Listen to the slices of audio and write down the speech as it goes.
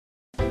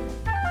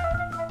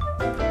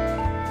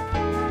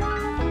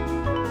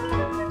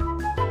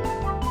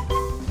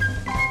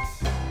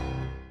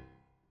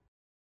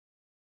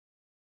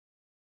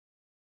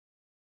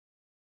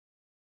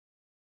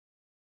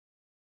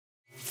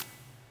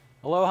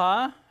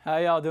Aloha, how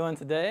y'all doing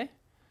today?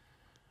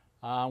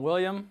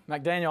 William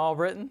McDaniel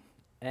Albritton,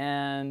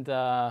 and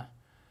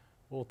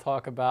we'll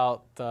talk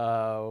about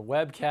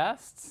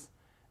webcasts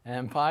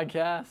and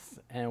podcasts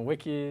and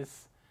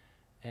wikis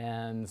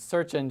and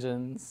search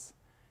engines,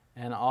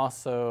 and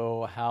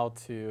also how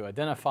to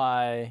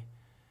identify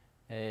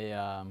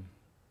a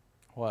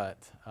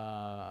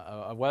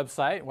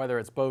website, whether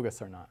it's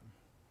bogus or not.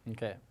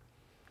 Okay,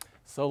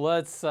 so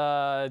let's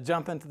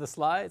jump into the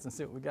slides and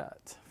see what we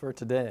got for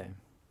today.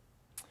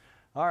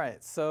 All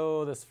right,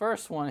 so this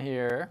first one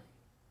here,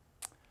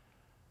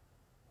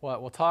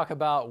 we'll talk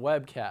about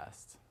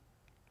webcast.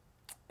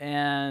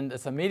 And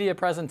it's a media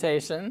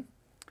presentation.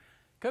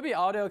 Could be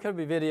audio, could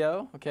be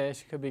video. Okay,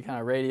 it could be kind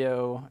of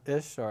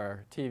radio-ish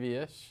or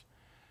TV-ish.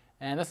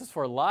 And this is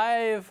for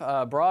live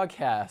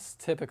broadcasts,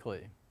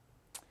 typically.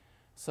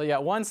 So you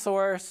got one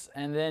source,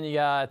 and then you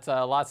got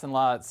lots and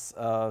lots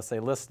of, say,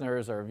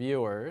 listeners or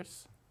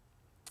viewers.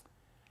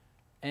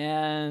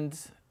 And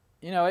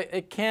you know,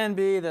 it can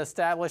be the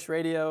established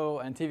radio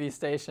and TV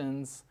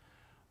stations,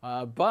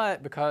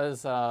 but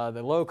because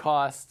the low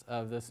cost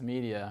of this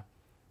media,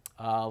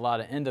 a lot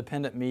of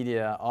independent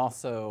media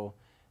also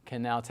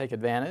can now take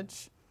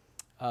advantage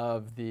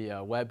of the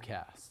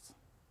webcasts.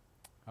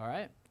 All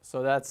right,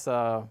 so that's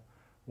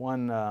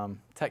one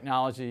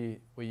technology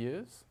we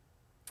use.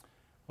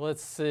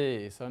 Let's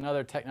see, so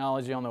another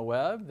technology on the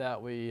web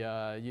that we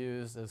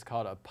use is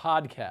called a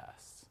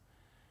podcast.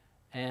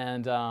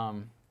 And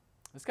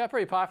this got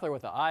pretty popular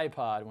with the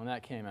iPod when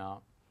that came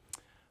out.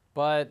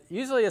 But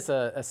usually it's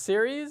a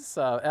series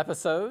of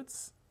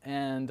episodes,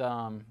 and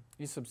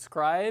you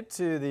subscribe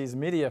to these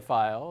media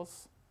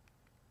files.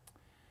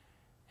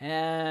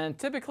 And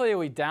typically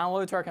we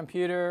download to our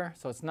computer,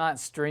 so it's not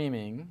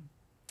streaming.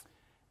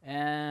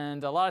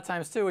 And a lot of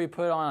times too, we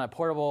put on a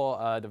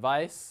portable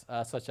device,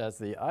 such as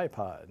the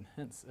iPod,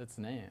 hence its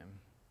name.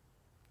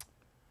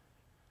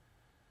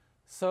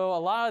 So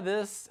a lot of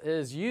this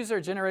is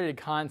user-generated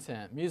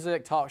content,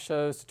 music, talk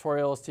shows,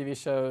 tutorials, TV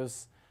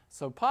shows.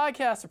 So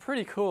podcasts are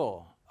pretty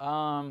cool.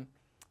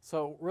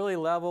 So really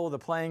level the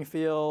playing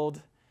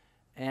field.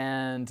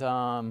 And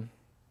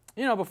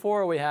you know,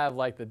 before we have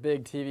like the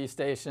big TV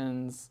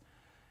stations,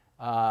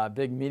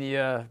 big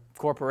media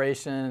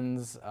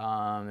corporations,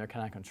 they're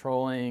kind of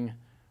controlling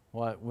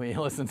what we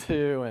listen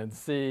to and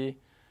see.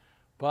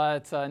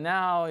 But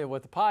now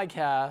with the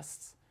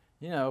podcasts,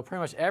 you know, pretty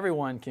much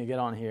everyone can get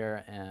on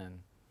here and,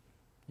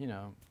 you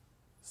know,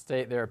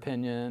 state their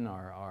opinion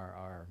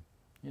or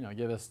you know,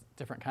 give us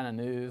different kind of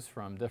news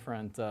from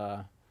different,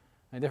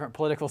 different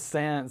political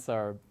stance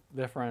or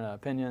different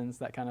opinions,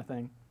 that kind of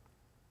thing.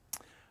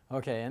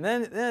 Okay, and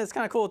then it's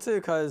kind of cool too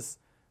because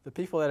the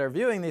people that are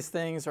viewing these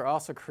things are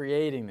also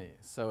creating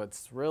these. So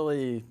it's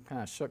really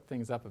kind of shook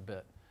things up a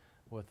bit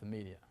with the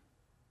media.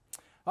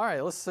 All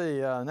right, let's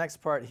see, next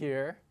part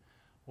here,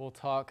 we'll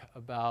talk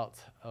about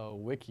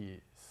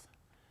wikis.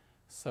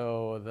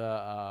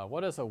 So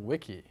what is a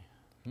wiki?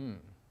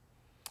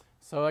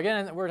 So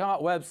again, we're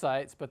talking about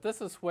websites, but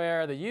this is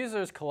where the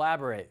users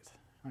collaborate.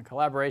 And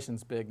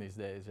collaboration's big these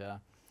days, yeah.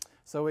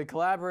 So we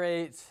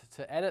collaborate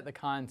to edit the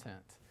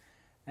content.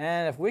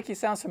 And if wiki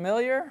sounds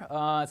familiar,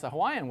 it's a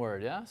Hawaiian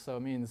word, yeah? So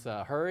it means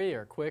hurry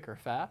or quick or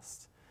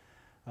fast.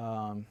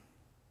 And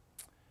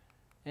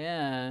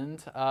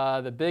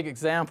the big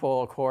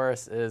example, of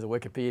course, is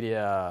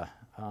Wikipedia.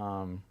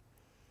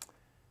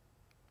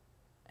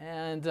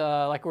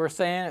 Like we were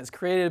saying, it's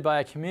created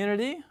by a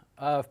community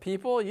of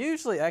people,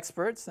 usually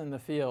experts in the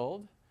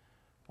field,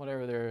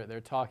 whatever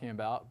they're talking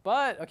about.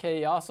 But,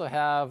 okay, you also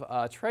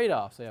have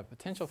trade-offs. You have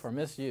potential for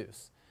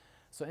misuse.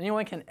 So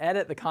anyone can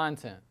edit the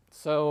content.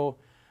 So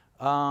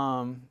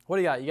what do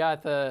you got? You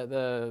got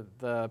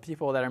the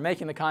people that are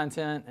making the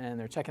content, and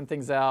they're checking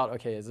things out.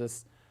 Okay, is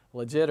this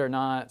legit or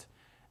not?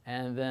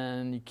 And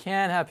then you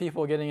can have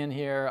people getting in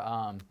here.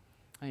 An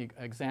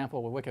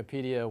example with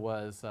Wikipedia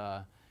was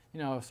you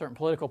know, certain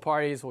political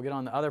parties will get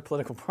on the other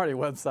political party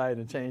website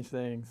and change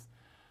things.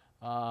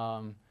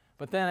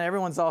 But then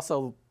everyone's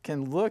also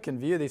can look and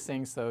view these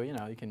things, so you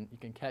know you can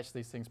catch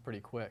these things pretty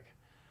quick.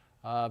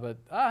 But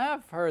I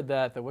have heard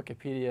that the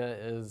Wikipedia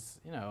is,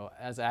 you know,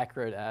 as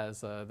accurate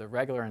as the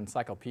regular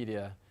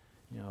encyclopedia,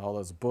 you know, all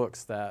those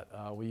books that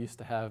we used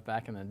to have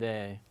back in the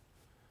day.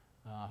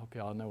 I hope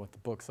you all know what the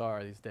books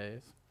are these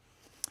days.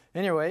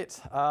 Anyway,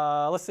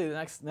 let's see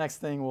the next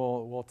thing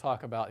we'll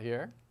talk about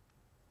here.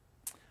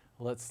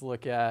 Let's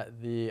look at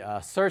the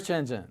search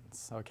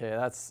engines. Okay,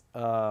 that's,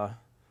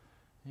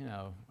 you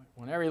know,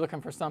 whenever you're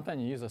looking for something,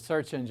 you use a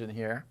search engine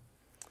here.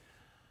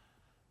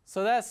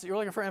 So you're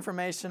looking for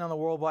information on the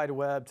World Wide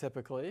Web,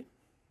 typically.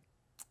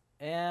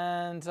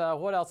 And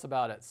what else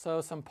about it?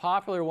 So some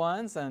popular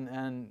ones,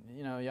 and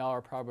you know, y'all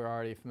are probably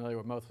already familiar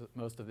with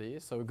most of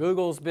these. So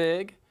Google's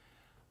big.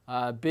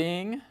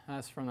 Bing,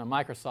 that's from the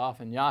Microsoft,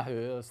 and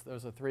Yahoo.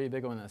 Those are three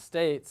big ones in the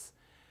States.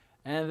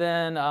 And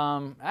then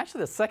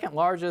actually the second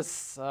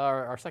largest,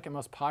 or second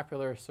most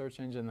popular search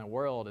engine in the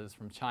world is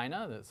from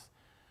China. That's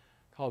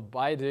called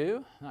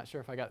Baidu. Not sure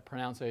if I got the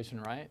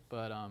pronunciation right,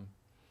 but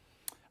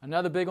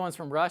Another big one's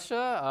from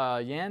Russia,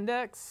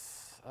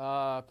 Yandex.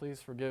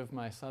 Please forgive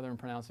my southern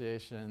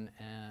pronunciation.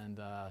 And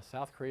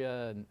South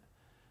Korea,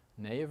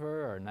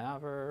 Naver or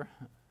Naver,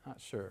 not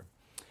sure.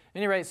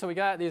 Any rate, so we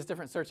got these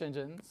different search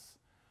engines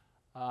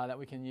that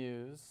we can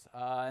use.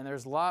 And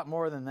there's a lot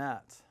more than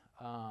that.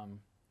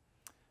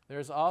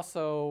 There's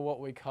also what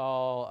we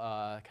call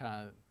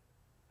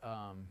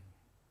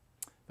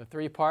the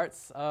three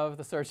parts of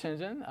the search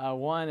engine.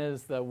 One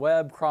is the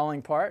web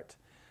crawling part.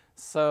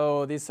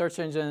 So these search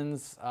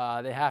engines,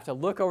 they have to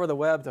look over the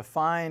web to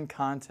find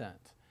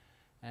content.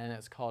 And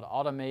it's called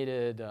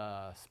automated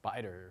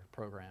spider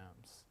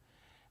programs.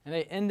 And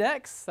they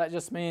index. That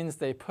just means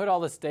they put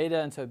all this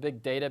data into a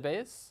big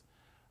database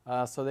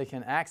so they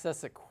can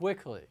access it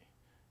quickly.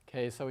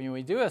 Okay, so when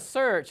we do a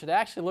search, it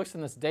actually looks in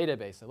this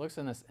database. It looks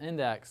in this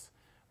index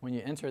when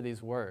you enter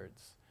these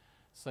words.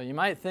 So you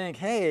might think,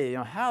 hey,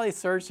 how do these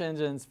search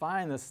engines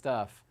find this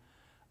stuff?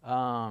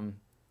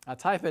 I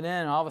type it in,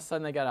 and all of a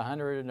sudden they got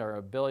 100 or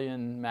a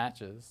billion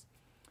matches.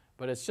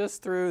 But it's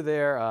just through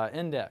their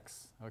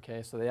index.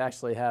 Okay, so they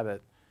actually have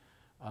it,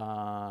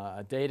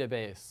 a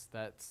database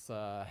that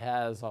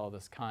has all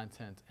this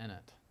content in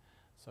it.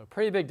 So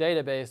pretty big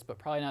database, but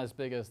probably not as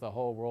big as the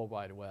whole World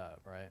Wide Web,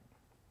 right?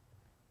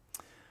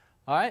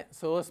 All right,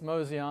 so let's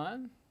mosey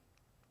on.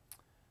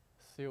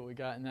 See what we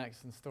got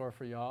next in store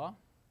for y'all.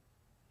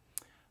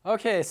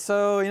 Okay,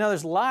 so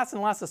there's lots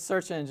and lots of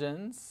search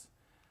engines.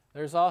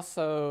 There's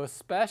also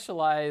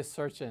specialized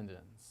search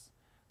engines.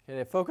 Okay,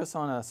 they focus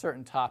on a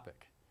certain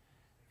topic.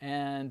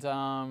 And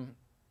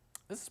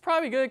this is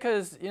probably good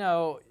because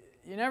you're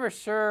never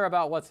sure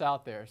about what's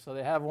out there. So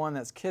they have one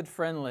that's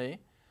kid-friendly.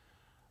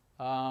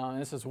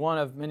 This is one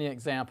of many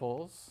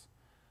examples.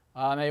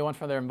 Maybe one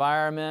for their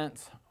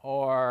environment,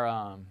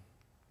 or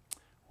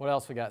what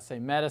else we got? Say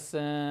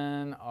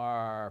medicine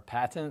or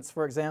patents,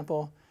 for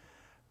example.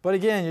 But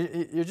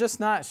again, you're just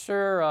not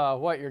sure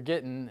what you're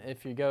getting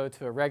if you go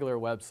to a regular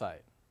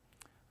website.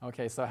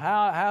 Okay, so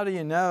how do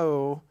you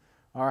know,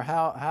 or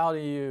how do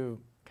you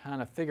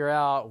kind of figure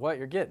out what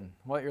you're getting,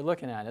 what you're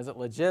looking at? Is it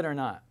legit or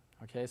not?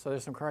 Okay, so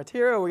there's some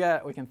criteria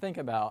we can think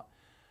about.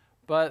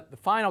 But the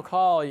final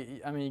call, you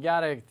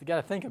gotta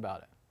think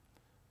about it.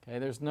 Okay,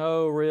 there's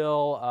no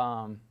real,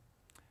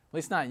 at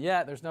least not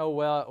yet, there's no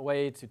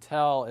way to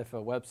tell if a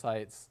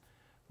website's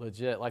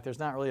legit. Like there's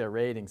not really a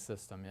rating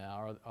system,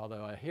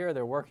 although I hear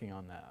they're working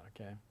on that,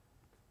 okay?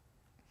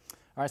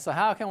 All right, so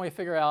how can we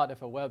figure out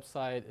if a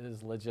website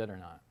is legit or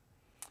not?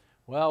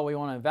 Well, we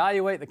want to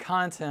evaluate the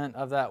content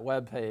of that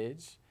web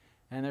page,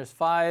 and there's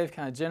 5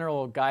 kind of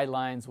general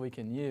guidelines we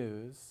can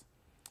use.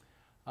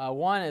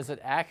 One, is it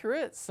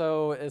accurate?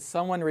 So is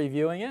someone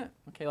reviewing it?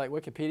 Okay, like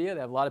Wikipedia, they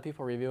have a lot of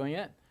people reviewing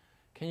it.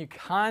 Can you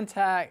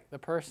contact the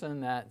person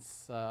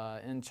that's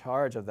in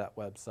charge of that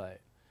website?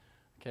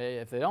 Okay,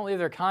 if they don't leave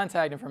their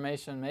contact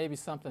information, maybe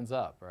something's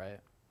up, right?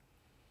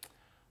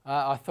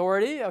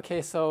 Authority,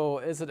 okay, so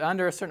is it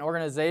under a certain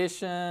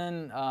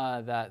organization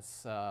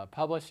that's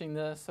publishing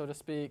this, so to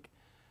speak?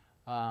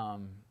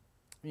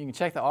 You can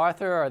check the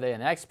author. Are they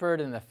an expert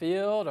in the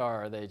field, or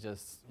are they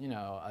just,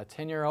 a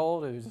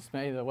 10-year-old who just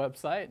made the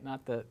website?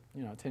 Not that,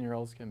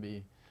 10-year-olds can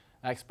be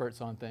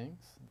experts on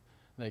things.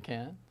 They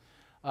can.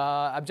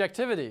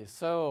 Objectivity.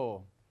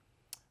 So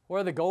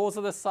what are the goals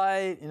of the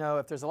site?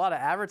 If there's a lot of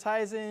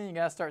advertising, you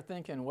got to start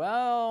thinking,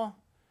 well,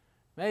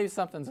 maybe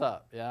something's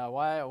up. Yeah,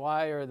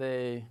 why are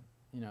they,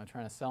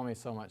 trying to sell me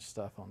so much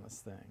stuff on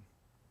this thing?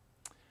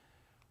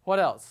 What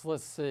else?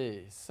 Let's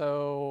see.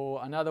 So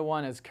another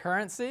one is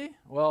currency.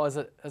 Well, has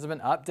it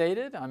been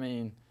updated?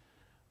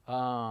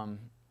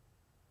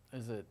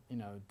 Is it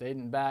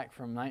dating back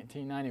from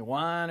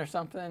 1991 or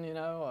something?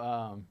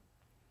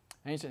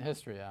 Ancient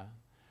history, yeah.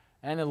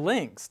 And the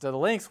links. Do the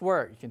links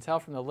work? You can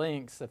tell from the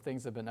links if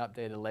things have been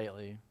updated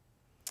lately.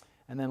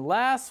 And then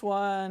last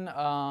one,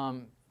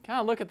 kind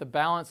of look at the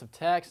balance of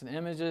text and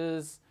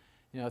images.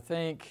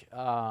 Think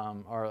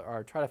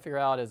or try to figure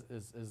out, is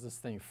this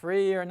thing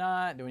free or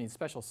not? Do we need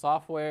special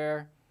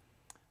software?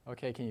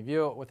 Okay, can you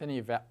view it with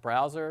any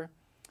browser?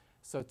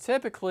 So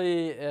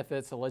typically, if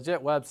it's a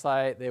legit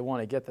website, they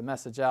want to get the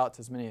message out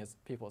to as many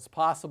people as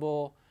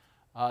possible.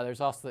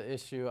 There's also the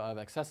issue of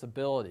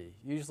accessibility.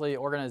 Usually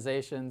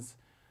organizations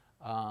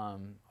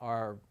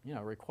are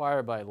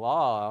required by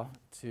law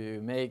to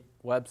make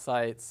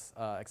websites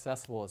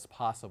accessible as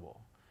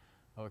possible.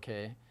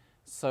 Okay.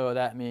 So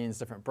that means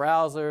different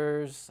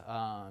browsers,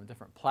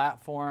 different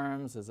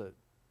platforms. Can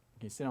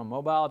you see it on a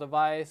mobile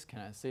device? Can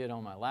I see it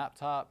on my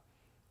laptop?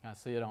 Can I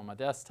see it on my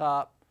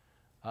desktop?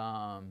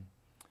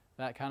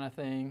 That kind of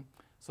thing.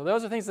 So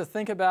those are things to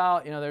think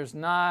about. There's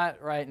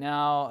not right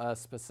now a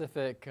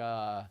specific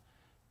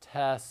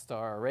test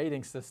or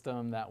rating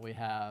system that we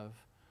have.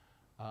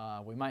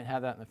 We might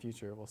have that in the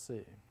future. We'll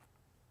see.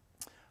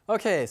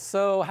 Okay,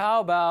 so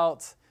how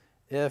about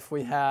if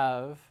we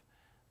have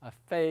a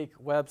fake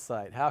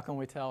website? How can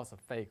we tell it's a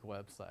fake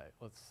website?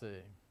 Let's see.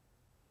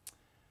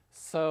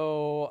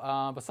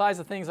 So besides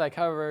the things I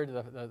covered,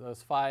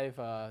 those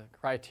 5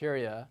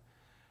 criteria,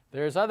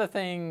 there's other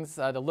things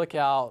to look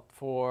out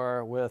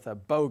for with a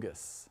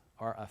bogus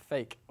or a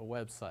fake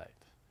website.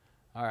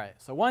 All right,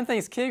 so one thing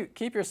is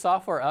keep your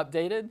software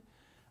updated.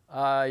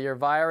 Your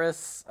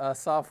virus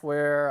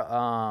software,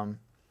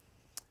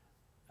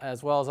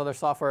 as well as other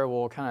software,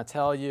 will kind of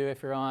tell you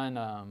if you're on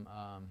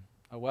a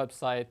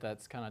website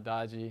that's kind of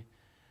dodgy.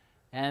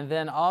 And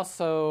then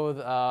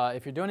also,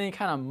 if you're doing any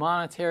kind of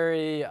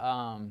monetary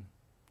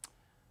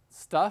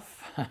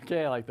stuff,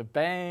 okay, like the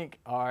bank,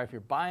 or if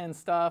you're buying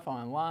stuff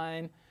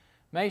online,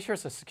 make sure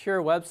it's a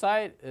secure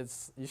website.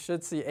 You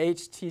should see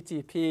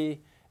HTTPS.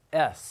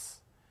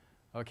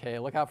 Okay,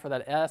 look out for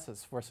that S.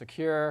 It's for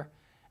secure.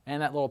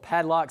 And that little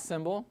padlock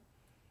symbol.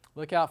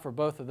 Look out for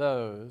both of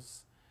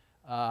those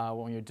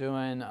when you're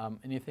doing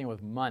anything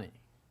with money.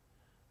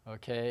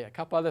 Okay, a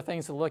couple other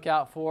things to look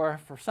out for.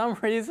 For some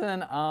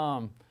reason,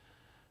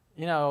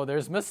 you know,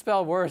 there's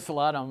misspelled words a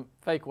lot on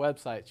fake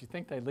websites. You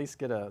think they'd at least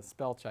get a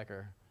spell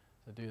checker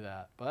to do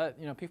that. But,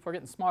 you know, people are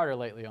getting smarter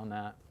lately on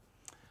that.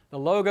 The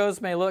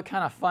logos may look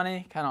kind of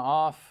funny, kind of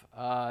off,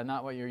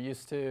 not what you're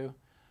used to.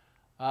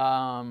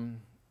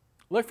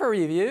 Look for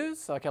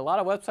reviews. Okay, a lot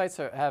of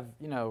websites have,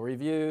 you know,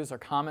 reviews or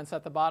comments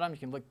at the bottom. You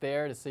can look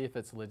there to see if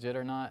it's legit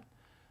or not.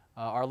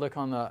 Or look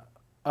on the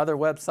other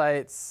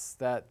websites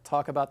that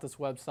talk about this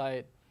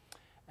website.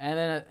 And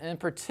then in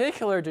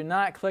particular, do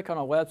not click on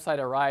a website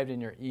arrived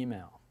in your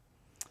email.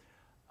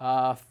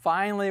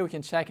 Finally, we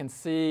can check and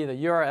see the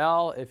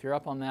URL, if you're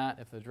up on that,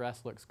 if the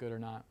address looks good or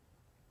not.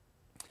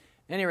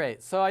 At any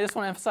rate, so I just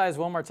want to emphasize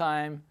one more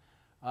time,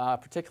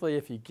 particularly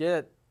if you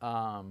get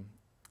a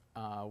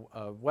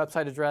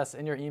website address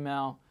in your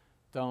email,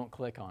 don't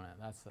click on it.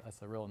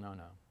 That's a real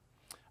no-no.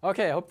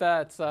 Okay, I hope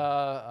that's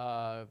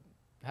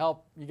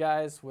helped you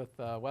guys with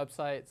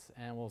websites,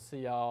 and we'll see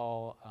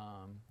y'all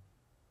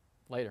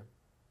later.